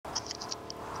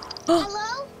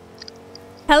Hello?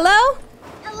 Hello?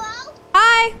 Hello?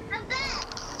 Hi. I'm back.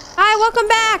 Hi, welcome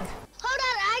back. Hold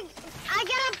on, I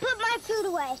gotta put my food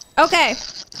away. Okay.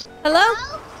 Hello?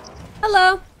 Hello?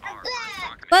 Hello. I'm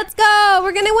back. Let's go.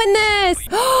 We're gonna win this.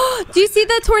 Do you see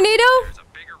the tornado?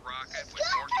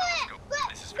 Stop it!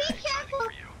 But be careful.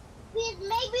 Because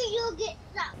maybe you'll get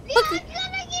stuck. Yeah, Look. I'm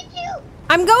gonna get you.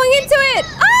 I'm going into it.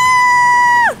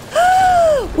 Ah!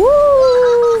 Woo!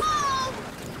 Oh,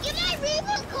 get my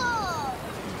Reboot call.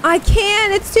 I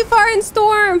can't. It's too far in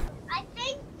storm. I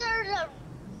think there's a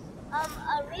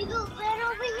Reboot van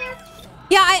over here.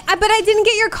 Yeah, but I didn't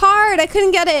get your card. I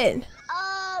couldn't get it.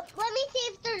 Let me see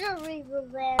if there's a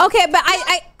Reboot van. Okay, but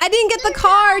I didn't get the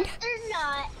card. There's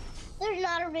not. There's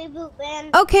not a Reboot van.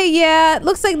 Okay, yeah. It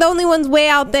looks like the only one's way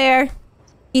out there.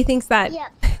 He thinks that.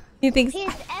 Yep. He thinks.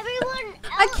 Because everyone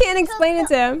I can't explain it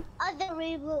to him. Other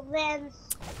Reboot vans.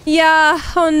 Yeah.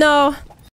 Oh no.